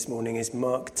This morning is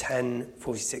Mark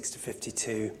 10:46 to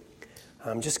 52.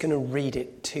 I'm just going to read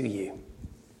it to you.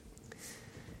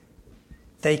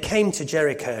 They came to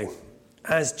Jericho.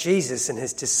 As Jesus and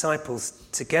his disciples,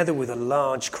 together with a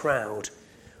large crowd,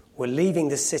 were leaving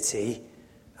the city,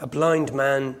 a blind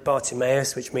man,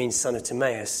 Bartimaeus, which means son of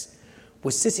Timaeus,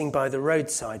 was sitting by the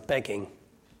roadside begging.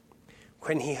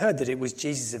 When he heard that it was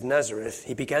Jesus of Nazareth,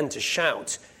 he began to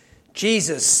shout,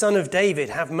 "Jesus, Son of David,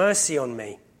 have mercy on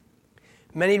me."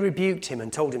 Many rebuked him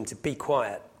and told him to be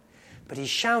quiet, but he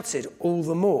shouted all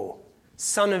the more,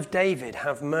 "Son of David,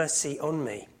 have mercy on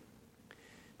me."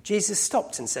 Jesus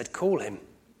stopped and said, "Call him."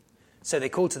 So they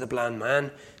called to the blind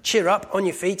man, "Cheer up, on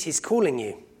your feet, he's calling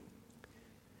you."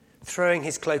 Throwing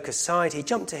his cloak aside, he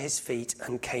jumped to his feet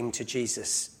and came to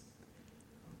Jesus.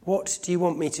 "What do you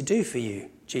want me to do for you?"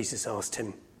 Jesus asked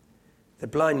him. The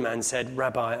blind man said,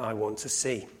 "Rabbi, I want to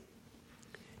see."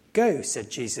 "Go," said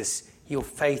Jesus, "your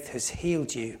faith has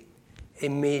healed you."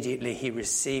 Immediately he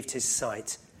received his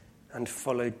sight and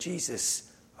followed Jesus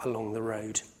along the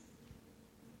road.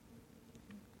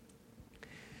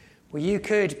 Well, you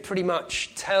could pretty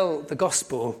much tell the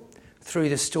gospel through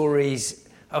the stories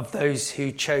of those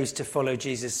who chose to follow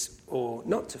Jesus or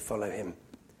not to follow him.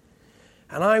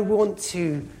 And I want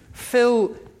to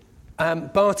fill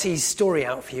Barty's story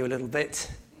out for you a little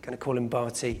bit. I'm going to call him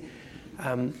Barty.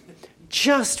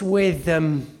 Just with...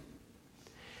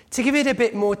 to give it a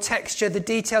bit more texture, the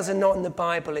details are not in the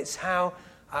Bible. It's how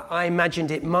I imagined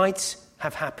it might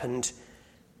have happened.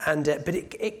 But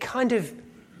it kind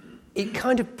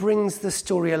of brings the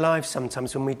story alive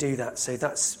sometimes when we do that. So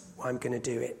that's why I'm going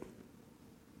to do it.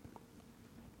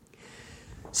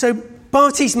 So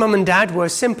Barty's mum and dad were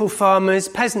simple farmers,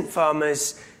 peasant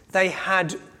farmers. They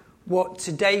had what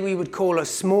today we would call a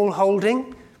small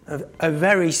holding, a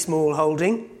very small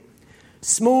holding.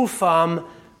 Small farm,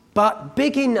 but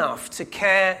big enough to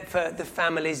care for the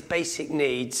family's basic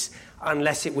needs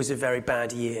unless it was a very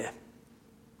bad year.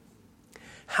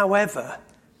 However,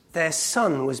 their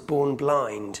son was born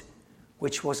blind,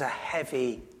 which was a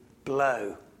heavy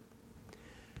blow.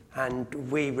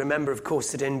 And we remember, of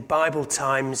course, that in Bible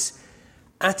times,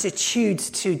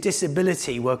 attitudes to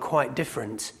disability were quite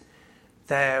different.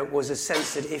 There was a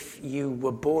sense that if you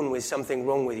were born with something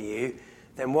wrong with you,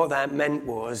 then what that meant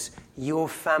was your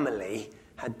family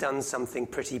had done something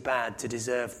pretty bad to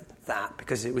deserve that,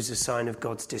 because it was a sign of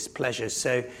God's displeasure.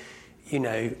 So,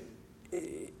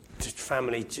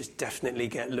 family just definitely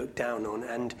get looked down on.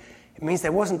 And it means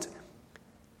there wasn't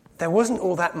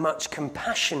all that much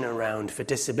compassion around for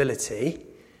disability.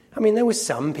 I mean, there was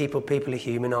some people are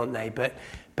human, aren't they? But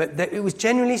it was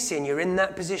generally seen you're in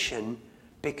that position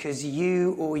because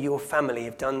you or your family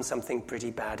have done something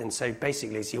pretty bad, and so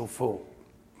basically it's your fault.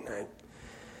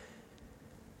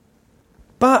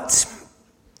 But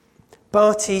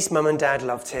Barty's mum and dad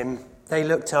loved him. They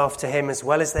looked after him as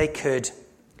well as they could.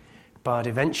 But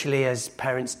eventually, as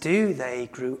parents do, they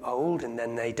grew old and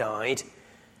then they died.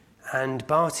 And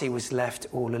Barty was left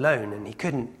all alone, and he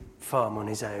couldn't farm on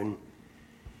his own.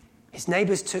 His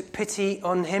neighbours took pity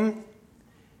on him.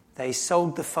 They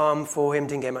sold the farm for him,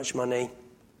 didn't get much money.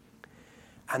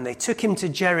 And they took him to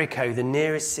Jericho, the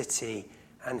nearest city,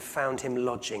 and found him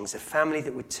lodgings, a family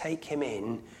that would take him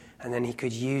in, and then he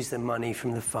could use the money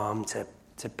from the farm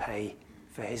to pay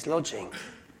for his lodging.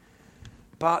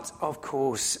 But, of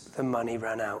course, the money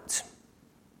ran out.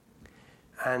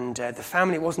 And the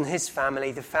family wasn't his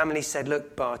family. The family said,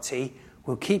 "Look, Barty,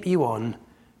 we'll keep you on,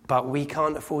 but we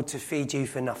can't afford to feed you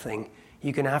for nothing.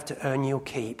 You're going to have to earn your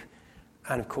keep."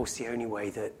 And, of course, the only way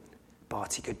that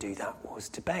Barty could do that was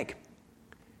to beg.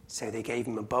 So they gave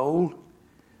him a bowl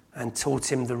and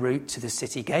taught him the route to the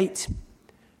city gate.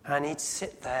 And he'd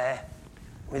sit there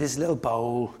with his little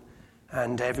bowl,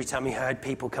 and every time he heard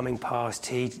people coming past,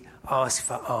 he'd ask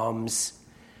for alms.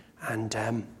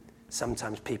 And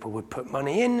sometimes people would put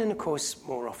money in, and of course,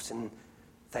 more often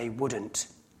they wouldn't.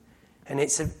 And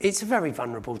it's very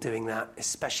vulnerable doing that,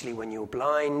 especially when you're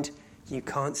blind. You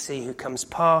can't see who comes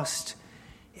past.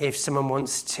 If someone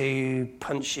wants to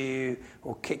punch you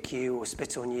or kick you or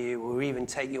spit on you or even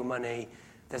take your money,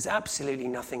 there's absolutely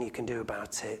nothing you can do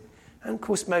about it. And of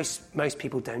course, most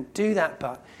people don't do that,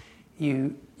 but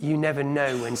you never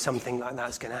know when something like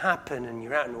that's going to happen, and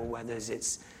you're out in all weathers.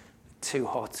 It's too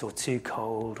hot or too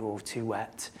cold or too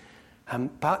wet.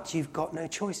 But you've got no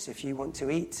choice. If you want to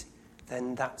eat,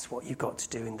 then that's what you've got to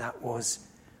do. And that was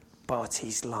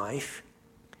Barty's life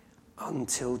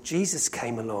until Jesus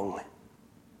came along.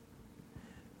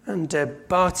 And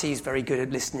Barty's very good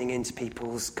at listening into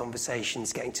people's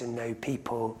conversations, getting to know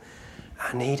people.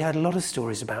 And he'd heard a lot of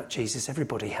stories about Jesus.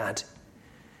 Everybody had.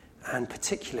 and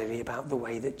particularly about the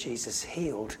way that Jesus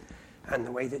healed and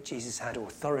the way that Jesus had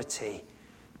authority.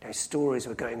 Stories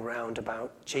were going around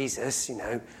about Jesus.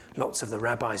 Lots of the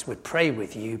rabbis would pray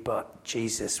with you, but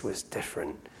Jesus was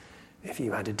different. If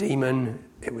you had a demon,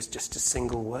 it was just a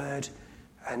single word.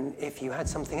 And if you had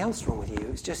something else wrong with you,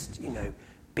 it was just,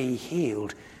 be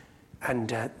healed. And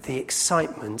the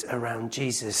excitement around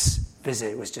Jesus'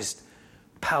 visit was just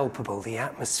palpable, the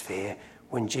atmosphere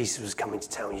when Jesus was coming to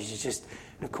town.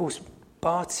 And of course,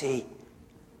 Barty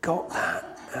got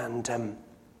that. And,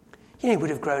 he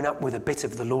would have grown up with a bit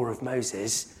of the law of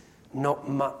Moses, not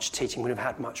much teaching, would have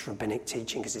had much rabbinic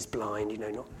teaching because he's blind,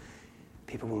 not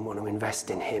people wouldn't want to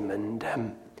invest in him. And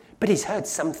but he's heard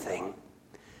something.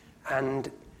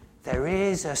 And there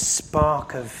is a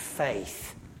spark of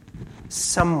faith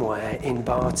somewhere in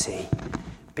Barty,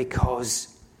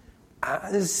 because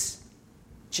as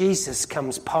Jesus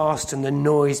comes past and the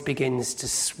noise begins to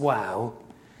swell,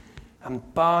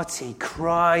 and Barty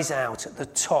cries out at the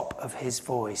top of his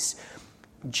voice,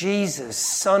 "Jesus,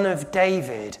 Son of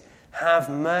David, have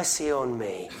mercy on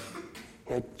me."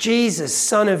 Jesus,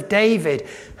 Son of David,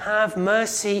 have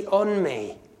mercy on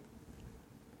me.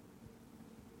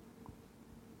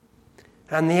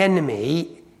 And the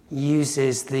enemy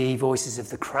uses the voices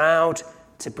of the crowd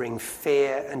to bring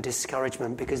fear and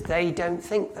discouragement, because they don't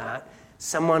think that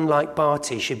someone like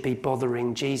Barty should be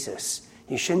bothering Jesus.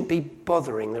 You shouldn't be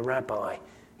bothering the rabbi.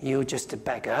 You're just a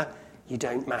beggar. You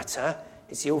don't matter.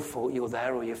 It's your fault you're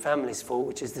there, or your family's fault,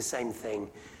 which is the same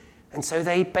thing. And so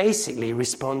they basically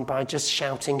respond by just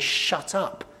shouting, "Shut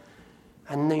up."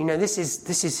 And this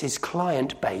is his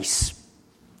client base.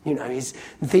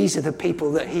 These are the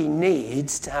people that he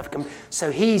needs to have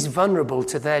so he's vulnerable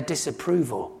to their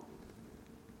disapproval.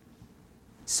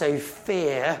 So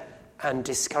fear and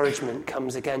discouragement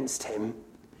comes against him,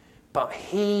 but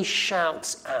he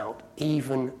shouts out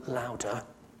even louder,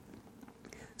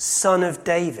 "Son of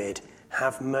David,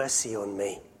 have mercy on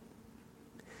me."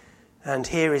 And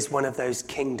here is one of those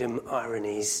kingdom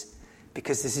ironies,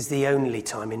 because this is the only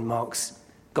time in Mark's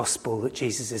gospel that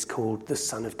Jesus is called the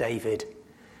Son of David.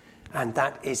 And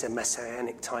that is a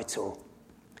messianic title.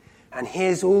 And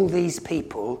here's all these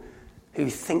people who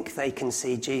think they can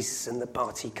see Jesus and that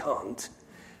Barty can't.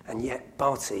 And yet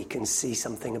Barty can see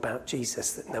something about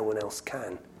Jesus that no one else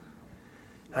can.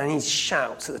 And he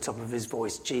shouts at the top of his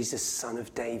voice, "Jesus, Son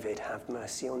of David, have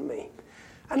mercy on me."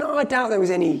 And I doubt there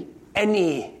was any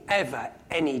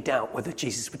doubt whether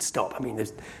Jesus would stop. I mean,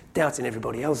 there's doubt in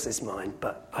everybody else's mind,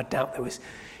 but I doubt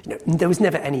there was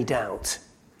never any doubt.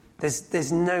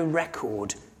 There's no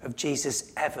record of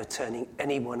Jesus ever turning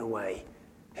anyone away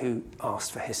who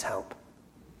asked for his help.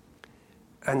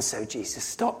 And so Jesus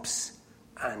stops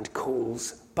and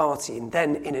calls Barty, and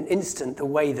then in an instant, the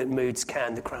way that moods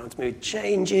can, the crowd's mood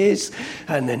changes,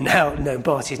 and then now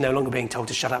Barty's no longer being told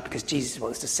to shut up because Jesus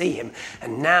wants to see him,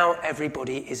 and now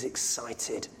everybody is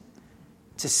excited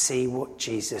to see what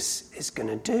Jesus is going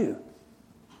to do.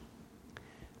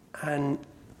 And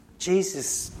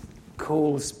Jesus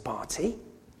calls Barty.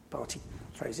 Barty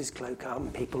throws his cloak up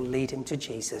and people lead him to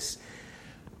Jesus.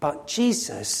 But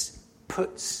Jesus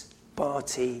puts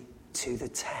Barty to the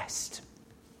test.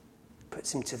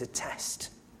 Puts him to the test.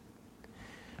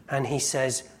 And he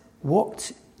says,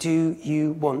 "What do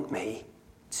you want me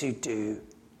to do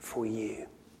for you?"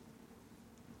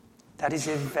 That is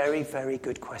a very, very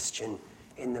good question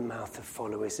in the mouth of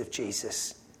followers of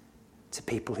Jesus to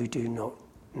people who do not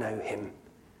know him.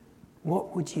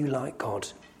 What would you like God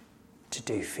to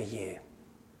do for you?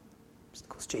 Of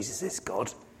course, Jesus is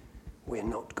God. We're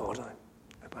not God. I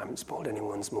hope I haven't spoiled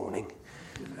anyone's morning.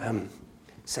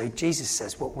 So Jesus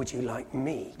says, "What would you like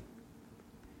me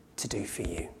to do for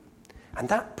you?" And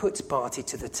that puts Barty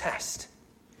to the test,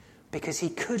 because he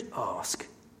could ask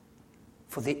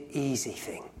for the easy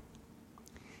thing.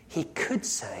 He could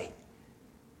say,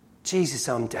 "Jesus,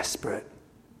 I'm desperate.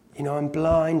 I'm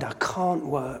blind. I can't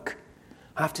work.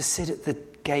 I have to sit at the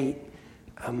gate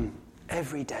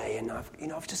every day, and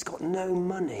I've just got no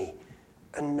money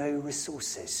and no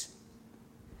resources."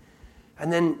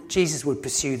 And then Jesus would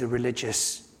pursue the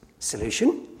religious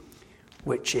solution,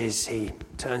 which is he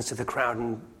turns to the crowd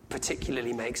and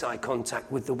particularly makes eye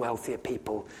contact with the wealthier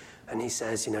people. And he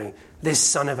says, "This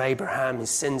son of Abraham, his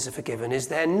sins are forgiven. Is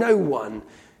there no one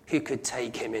who could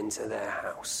take him into their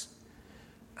house?"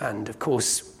 And of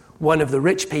course, one of the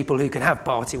rich people who could have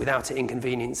Barty without it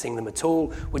inconveniencing them at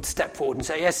all would step forward and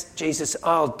say, "Yes, Jesus,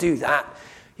 I'll do that."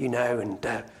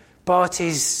 And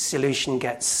Barty's solution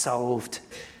gets solved.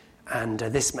 And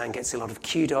this man gets a lot of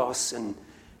kudos and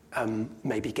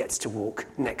maybe gets to walk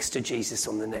next to Jesus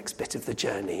on the next bit of the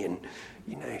journey and,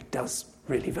 does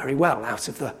really very well out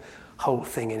of the whole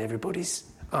thing in everybody's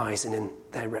eyes and in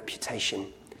their reputation.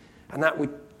 And that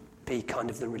would be kind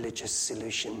of the religious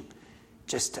solution,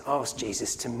 just to ask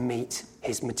Jesus to meet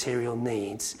his material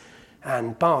needs.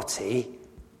 And Barty,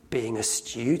 being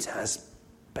astute, as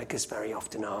beggars very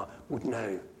often are, would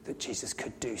know that Jesus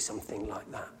could do something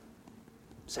like that.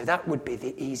 So that would be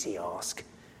the easy ask,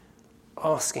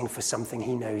 asking for something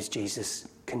he knows Jesus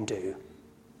can do.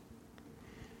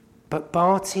 But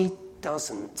Barty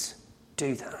doesn't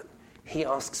do that. He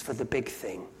asks for the big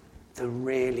thing, the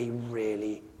really,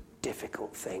 really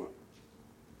difficult thing,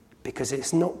 because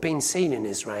it's not been seen in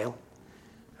Israel.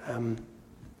 I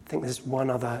think there's one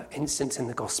other instance in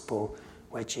the gospel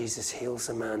where Jesus heals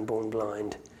a man born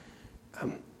blind.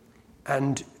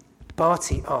 And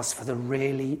Barty asks for the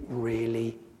really,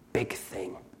 really big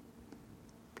thing.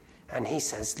 And he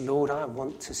says, Lord, I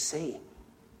want to see.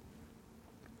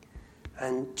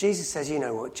 And Jesus says, you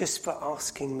know what, just for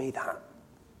asking me that,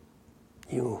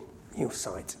 your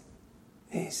sight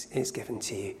is given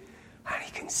to you. And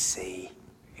he can see.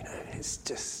 You know, it's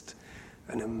just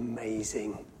an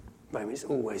amazing moment. It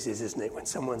always is, isn't it? When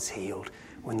someone's healed,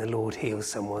 when the Lord heals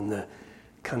someone, the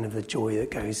kind of the joy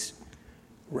that goes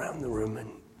round the room, and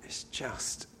it's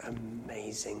just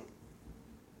amazing.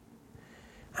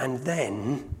 And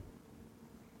then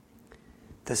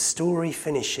the story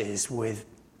finishes with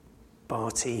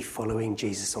Barty following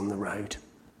Jesus on the road.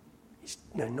 He's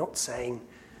not saying,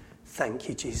 thank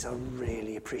you, Jesus, I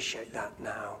really appreciate that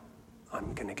now.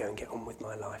 I'm going to go and get on with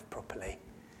my life properly.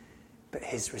 But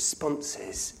his response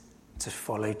is to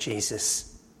follow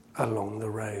Jesus along the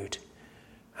road.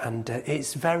 And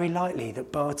it's very likely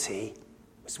that Barty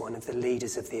was one of the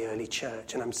leaders of the early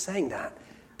church. And I'm saying that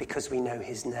because we know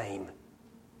his name.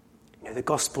 You know, the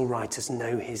gospel writers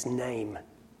know his name.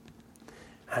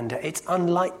 And it's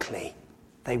unlikely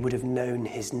they would have known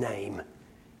his name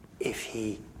if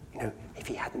he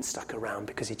hadn't stuck around,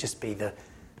 because he'd just be the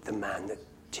man that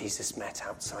Jesus met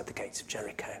outside the gates of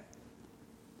Jericho.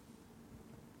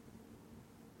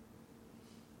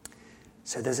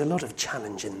 So there's a lot of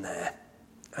challenge in there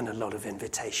and a lot of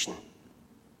invitation.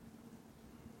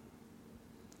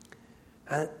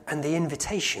 And the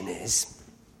invitation is,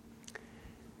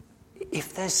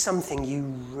 if there's something you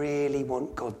really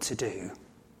want God to do,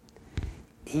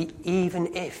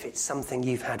 even if it's something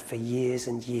you've had for years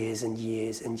and years and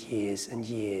years and years and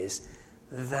years,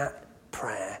 that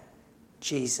prayer,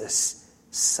 Jesus,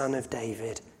 Son of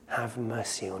David, have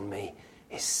mercy on me,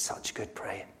 is such good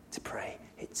prayer to pray.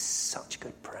 It's such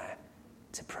good prayer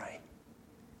to pray.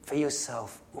 For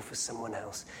yourself or for someone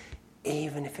else,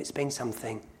 even if it's been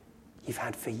something you've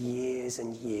had for years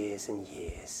and years and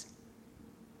years.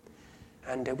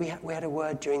 And we had a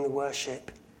word during the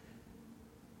worship.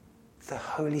 The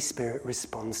Holy Spirit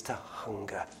responds to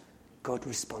hunger. God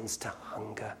responds to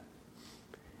hunger.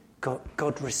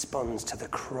 God responds to the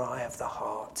cry of the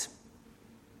heart.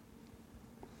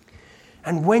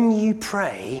 And when you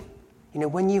pray,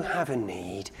 when you have a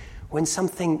need, when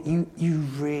something you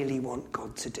really want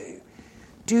God to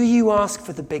do you ask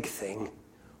for the big thing,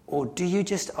 or do you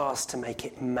just ask to make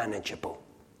it manageable?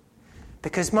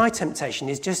 Because my temptation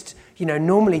is just,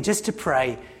 normally just to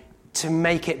pray to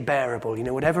make it bearable,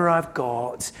 whatever I've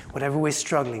got, whatever we're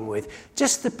struggling with,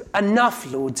 just enough,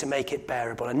 Lord, to make it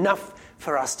bearable, enough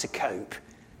for us to cope.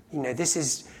 This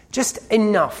is just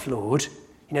enough, Lord,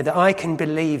 that I can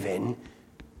believe in,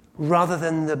 rather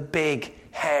than the big,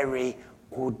 hairy,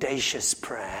 audacious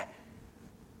prayer.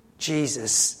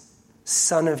 Jesus,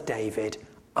 Son of David,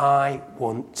 I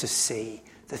want to see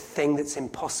the thing that's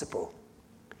impossible.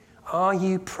 Are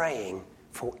you praying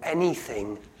for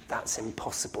anything that's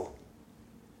impossible?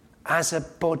 As a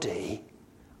body,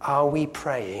 are we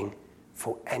praying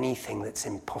for anything that's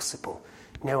impossible?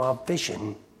 Our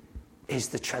vision is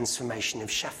the transformation of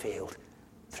Sheffield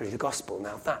through the gospel.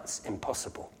 Now, that's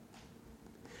impossible.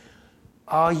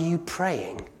 Are you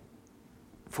praying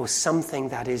for something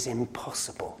that is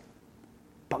impossible,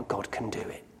 but God can do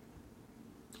it?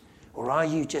 Or are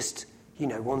you just,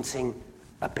 wanting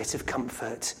a bit of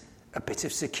comfort, a bit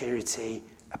of security,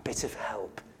 a bit of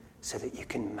help so that you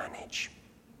can manage?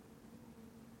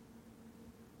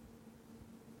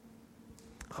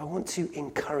 I want to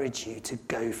encourage you to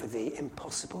go for the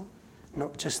impossible,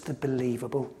 not just the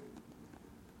believable.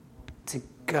 To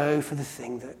go for the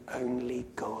thing that only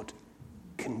God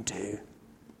can do.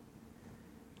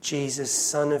 Jesus,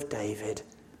 Son of David,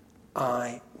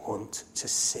 I want to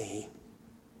see.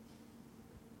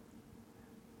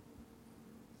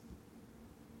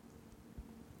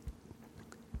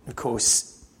 Of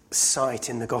course, sight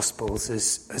in the Gospels,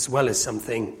 as well as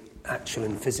something actual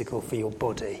and physical for your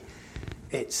body,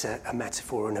 it's a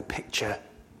metaphor and a picture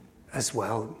as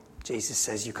well. Jesus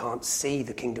says you can't see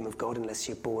the kingdom of God unless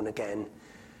you're born again.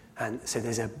 And so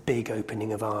there's a big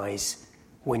opening of eyes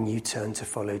when you turn to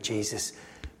follow Jesus.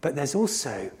 But there's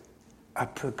also a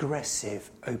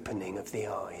progressive opening of the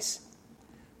eyes,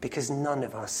 because none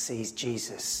of us sees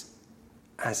Jesus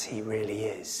as he really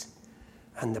is.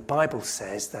 And the Bible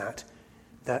says that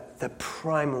the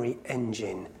primary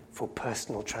engine for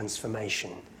personal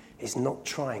transformation is not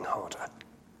trying harder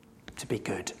to be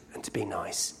good and to be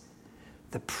nice.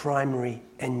 The primary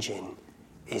engine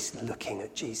is looking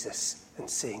at Jesus and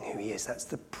seeing who he is. That's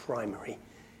the primary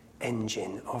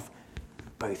engine of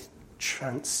both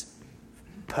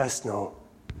personal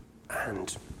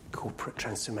and corporate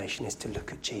transformation, is to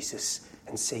look at Jesus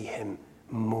and see him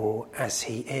more as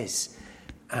he is.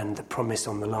 And the promise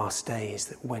on the last day is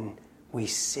that when we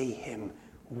see him,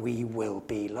 we will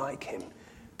be like him,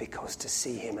 because to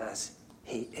see him as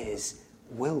he is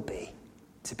will be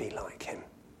to be like him.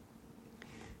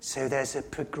 So there's a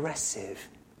progressive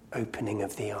opening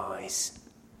of the eyes.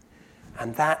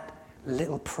 And that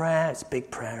little prayer, it's a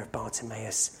big prayer of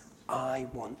Bartimaeus, I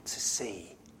want to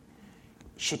see,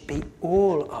 should be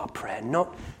all our prayer,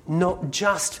 not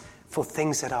just for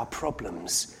things that are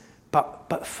problems,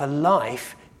 but for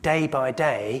life, day by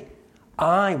day.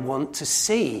 I want to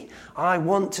see. I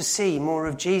want to see more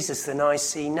of Jesus than I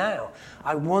see now.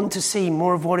 I want to see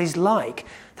more of what he's like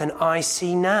than I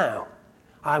see now.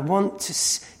 I want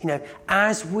to,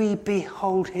 as we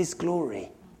behold his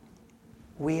glory,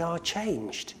 we are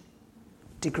changed,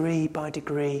 degree by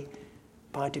degree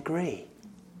by degree.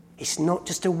 It's not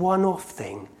just a one-off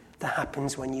thing that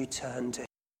happens when you turn to him.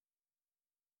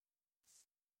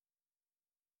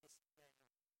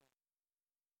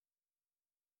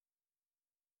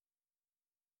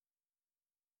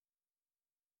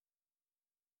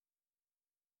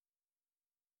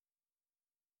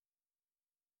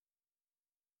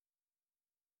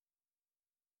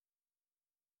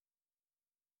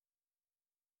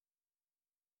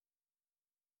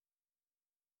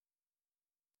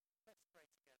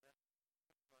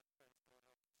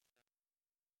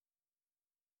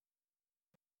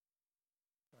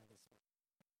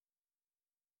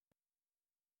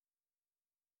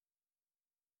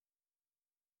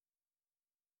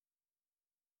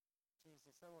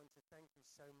 Jesus, I want to thank you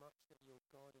so much that you're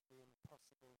God of the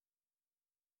impossible.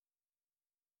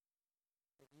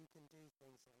 That you can do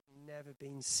things that have never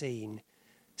been seen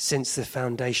since the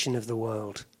foundation of the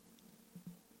world.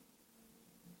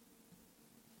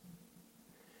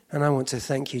 And I want to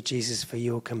thank you, Jesus, for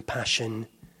your compassion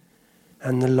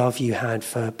and the love you had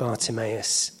for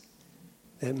Bartimaeus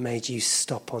that made you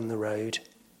stop on the road,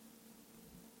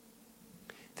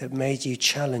 that made you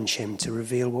challenge him to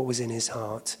reveal what was in his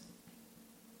heart,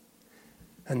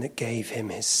 and that gave him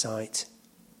his sight.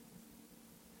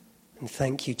 And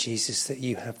thank you, Jesus, that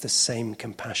you have the same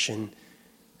compassion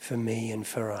for me and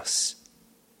for us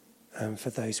and for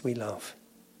those we love.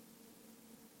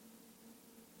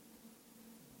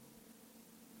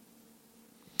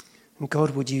 And God,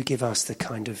 would you give us the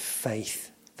kind of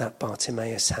faith that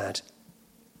Bartimaeus had,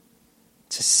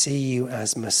 to see you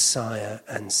as Messiah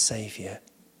and Saviour,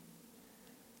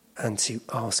 and to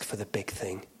ask for the big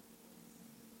thing.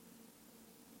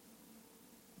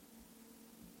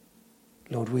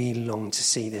 Lord, we long to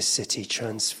see this city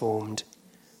transformed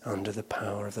under the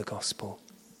power of the gospel.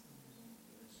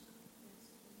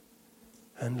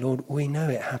 And Lord, we know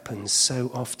it happens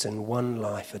so often, one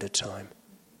life at a time.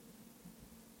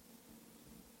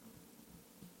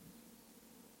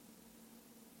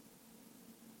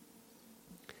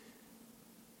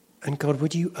 And God,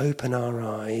 would you open our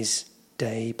eyes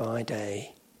day by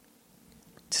day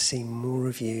to see more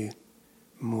of you,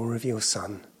 more of your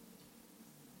Son.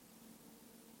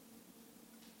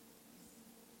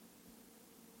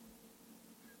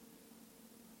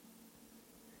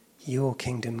 Your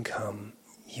kingdom come,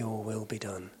 your will be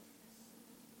done.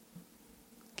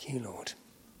 Thank you, Lord.